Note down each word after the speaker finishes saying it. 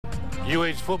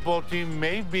UH football team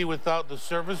may be without the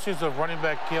services of running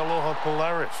back Kealoha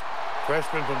Polaris.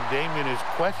 Freshman from Damien is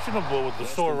questionable with the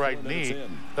sore right knee.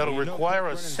 That'll require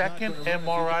a second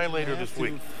MRI later this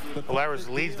week. Polaris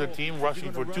leads the team,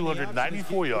 rushing for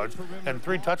 294 yards and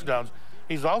 3 touchdowns.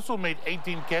 He's also made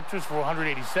 18 catches for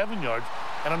 187 yards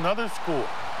and another score.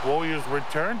 Warriors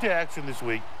return to action this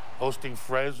week, hosting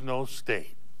Fresno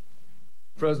State.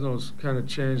 Fresno's kind of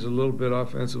changed a little bit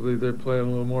offensively. They're playing a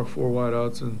little more 4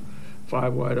 wideouts and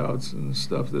 5 wideouts and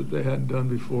stuff that they hadn't done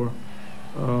before.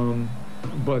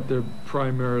 But they're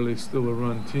primarily still a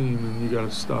run team, and you got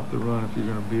to stop the run if you're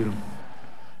going to beat them.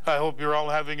 I hope you're all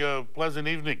having a pleasant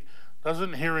evening.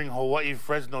 Doesn't hearing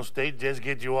Hawaii-Fresno State just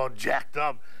get you all jacked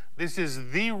up? This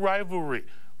is the rivalry.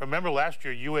 Remember last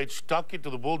year, UH stuck it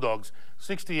to the Bulldogs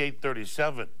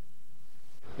 68-37.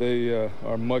 They are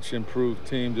a much improved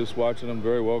team, just watching them,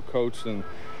 very well coached, and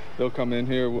they'll come in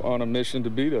here on a mission to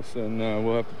beat us, and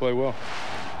we'll have to play well.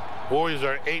 Warriors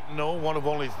are 8-0, one of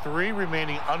only 3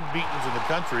 remaining unbeatens in the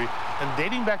country, and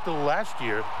dating back to last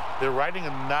year, they're riding a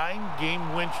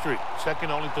 9-game win streak,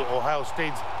 second only to Ohio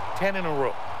State's 10 in a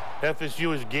row.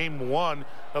 FSU is game 1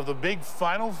 of the big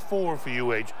Final Four for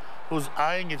UH, who's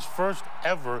eyeing its first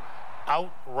ever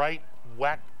outright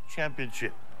WAC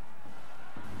championship.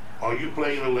 Are you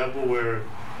playing at a level where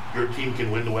your team can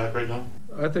win the WAC right now?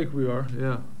 I think we are,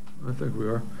 yeah. I think we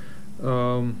are.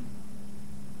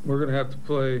 We're going to have to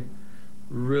play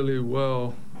really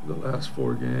well the last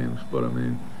 4 games, but I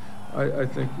mean, I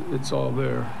think it's all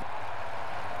there.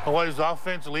 Hawaii's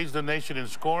offense leads the nation in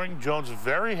scoring. Jones is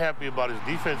very happy about his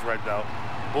defense right now.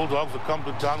 Bulldogs will come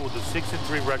to town with a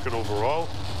 6-3 record overall,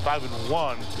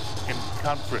 5-1 in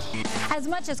conference. As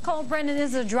much as Cole Brennan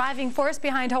is a driving force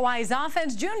behind Hawaii's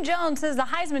offense, June Jones says the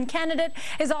Heisman candidate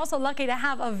is also lucky to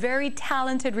have a very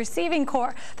talented receiving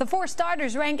corps. The 4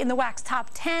 starters rank in the WAC's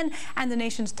top 10 and the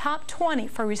nation's top 20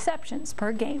 for receptions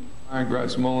per game.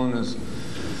 Gratz Mullen is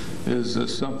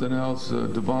something else.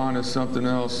 Devon is something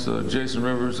else. Jason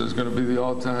Rivers is going to be the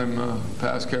all-time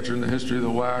pass catcher in the history of the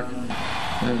WAC.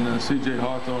 And C.J.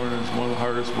 Hawthorne is one of the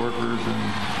hardest workers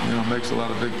and, makes a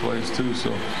lot of big plays too. So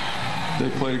they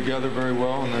play together very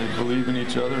well, and they believe in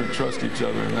each other and trust each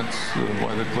other, and that's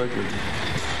why they play good.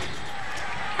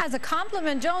 As a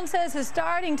compliment, Jones says he's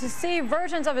starting to see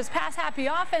versions of his pass-happy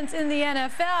offense in the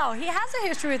NFL. He has a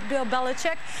history with Bill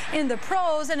Belichick in the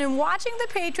pros, and in watching the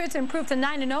Patriots improve to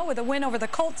 9-0 with a win over the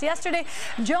Colts yesterday,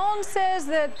 Jones says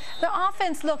that the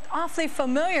offense looked awfully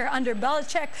familiar under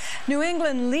Belichick. New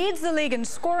England leads the league in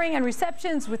scoring and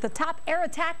receptions with the top air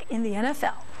attack in the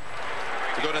NFL.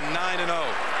 To go to 9-0.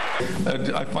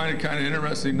 I find it kind of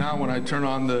interesting now when I turn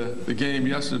on the game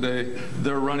yesterday,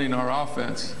 they're running our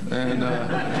offense. And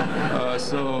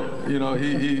so,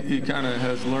 he kind of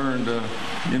has learned,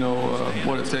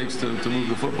 what it takes to move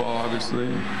the football, obviously.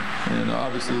 And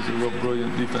obviously he's a real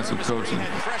brilliant defensive coach.